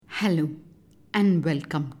Hello and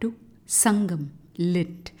welcome to Sangam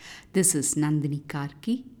Lit. This is Nandini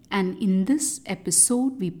Karki, and in this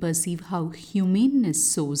episode we perceive how humaneness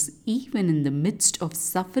soars even in the midst of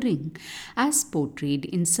suffering, as portrayed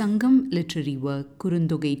in Sangam literary work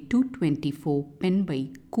Kurundogai 224, penned by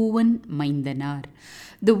Kuvan Maindanar.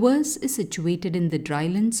 The verse is situated in the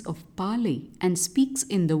drylands of Palai and speaks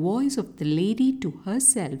in the voice of the lady to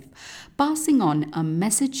herself, passing on a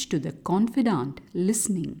message to the confidant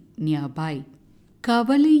listening nearby.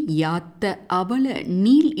 கவலை யாத்த அவல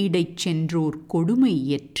நீள் இடைச் சென்றோர் கொடுமை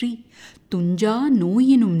எற்றி துஞ்சா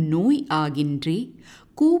நோயினும் நோய் ஆகின்றே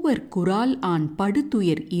கூவர் குரால் ஆண்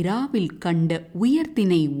படுதுயர் இராவில் கண்ட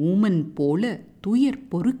உயர்தினை human போல துயர்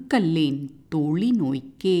பொறுக்கல்லேன் தோழி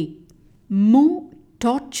நோய்க்கே. More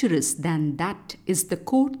torturous than that is the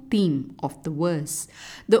core theme of the verse.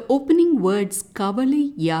 The opening words Kavalai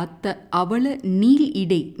Yatta Avala Neel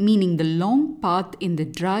Ide, meaning the long path in the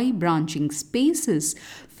dry branching spaces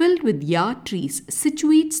filled with yar trees,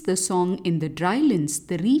 situates the song in the drylands,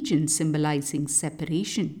 the region symbolizing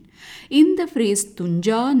separation. In the phrase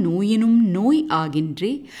Tunja Noyinum Noi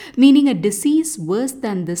Agindre, meaning a disease worse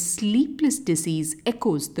than the sleepless disease,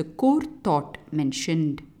 echoes the core thought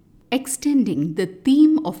mentioned. Extending the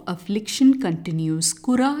theme of affliction continues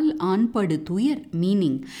Kural Anpadu Tuyar,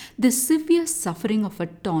 meaning the severe suffering of a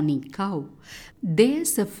tawny cow.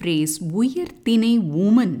 There's a phrase Uyar Tine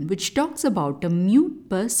woman which talks about a mute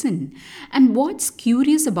person, and what's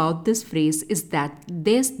curious about this phrase is that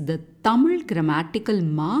there's the Tamil grammatical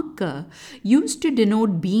marker used to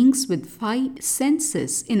denote beings with 5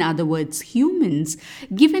 senses, in other words humans,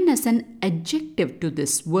 given as an adjective to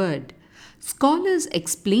this word. Scholars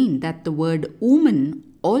explain that the word woman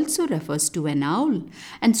also refers to an owl,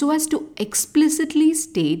 and so as to explicitly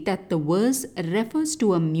state that the verse refers to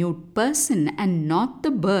a mute person and not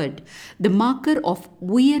the bird, the marker of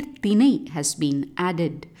Uyar Thinai has been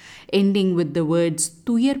added, ending with the words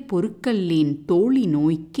Tuyar Porukkallen Tholi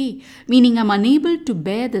Noike, meaning I'm unable to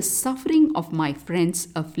bear the suffering of my friend's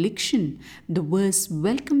affliction. The verse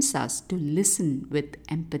welcomes us to listen with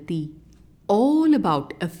empathy. All about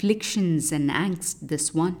afflictions and angst, this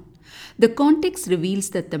one. The context reveals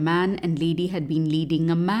that the man and lady had been leading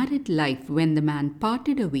a married life when the man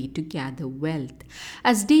parted away to gather wealth.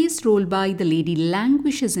 As days roll by, the lady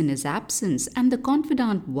languishes in his absence, and the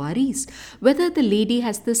confidant worries whether the lady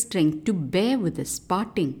has the strength to bear with his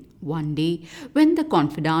parting. One day, when the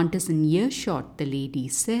confidant is in earshot, the lady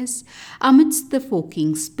says, amidst the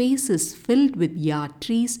forking spaces filled with yar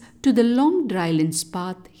trees, to the long drylands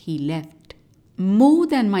path he left. More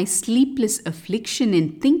than my sleepless affliction in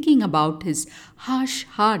thinking about his harsh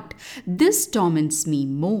heart, this torments me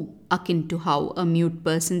more, akin to how a mute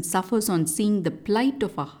person suffers on seeing the plight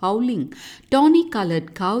of a howling,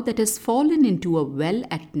 tawny-colored cow that has fallen into a well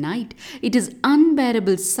at night. It is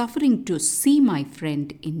unbearable suffering to see my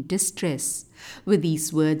friend in distress. With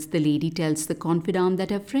these words, the lady tells the confidant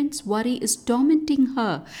that her friend's worry is tormenting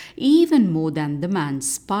her even more than the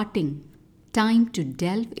man's parting. Time to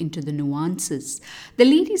delve into the nuances. The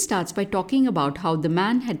lady starts by talking about how the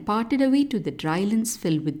man had parted away to the drylands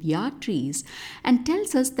filled with yar trees, and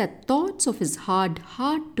tells us that thoughts of his hard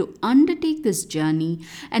heart to undertake this journey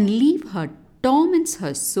and leave her torments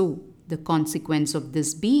her so, the consequence of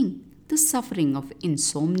this being the suffering of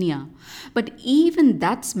insomnia. But even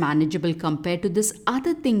that's manageable compared to this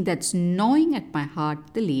other thing that's gnawing at my heart,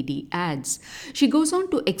 the lady adds. She goes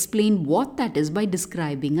on to explain what that is by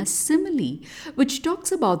describing a simile, which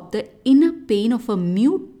talks about the inner pain of a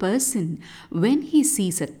mute person when he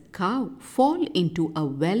sees a cow fall into a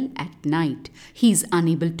well at night. He is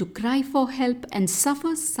unable to cry for help and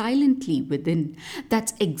suffers silently within.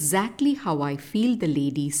 That's exactly how I feel, the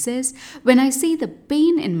lady says, when I see the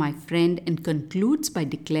pain in my friend, and concludes by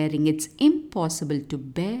declaring it's impossible to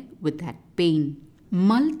bear with that pain.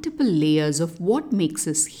 Multiple layers of what makes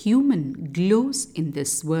us human glows in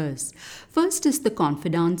this verse. First is the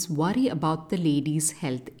confidant's worry about the lady's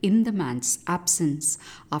health in the man's absence.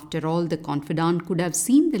 After all, the confidant could have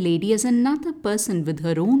seen the lady as another person with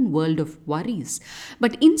her own world of worries.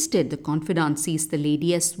 But instead, the confidant sees the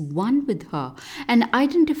lady as one with her and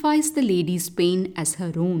identifies the lady's pain as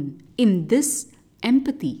her own. In this,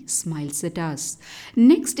 empathy smiles at us.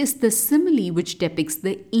 Next is the simile which depicts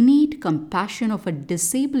the innate compassion of a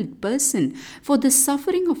disabled person for the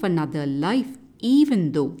suffering of another life,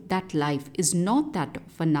 even though that life is not that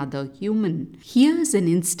of another human. Here's an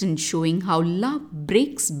instance showing how love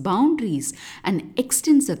breaks boundaries and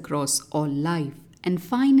extends across all life. And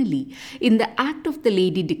finally, in the act of the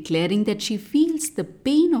lady declaring that she feels the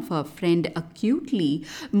pain of her friend acutely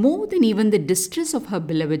more than even the distress of her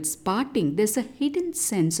beloved's parting, there's a hidden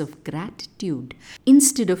sense of gratitude.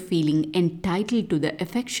 Instead of feeling entitled to the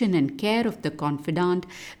affection and care of the confidant,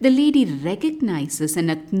 the lady recognizes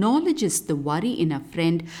and acknowledges the worry in her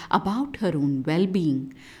friend about her own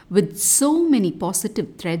well-being. With so many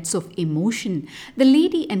positive threads of emotion, the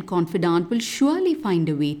lady and confidant will surely find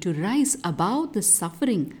a way to rise above the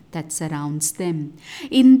suffering that surrounds them.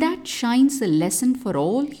 In that shines a lesson for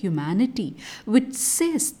all humanity, which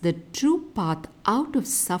says the true path out of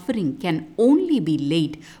suffering can only be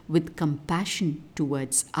laid with compassion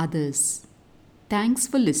towards others. Thanks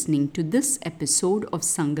for listening to this episode of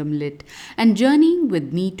Sangam Lit and journeying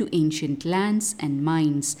with me to ancient lands and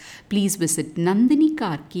minds. Please visit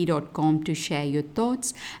nandinikarki.com to share your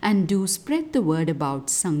thoughts and do spread the word about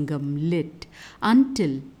Sangam Lit.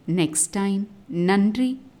 Until next time,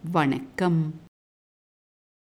 Nandri Vanakkam.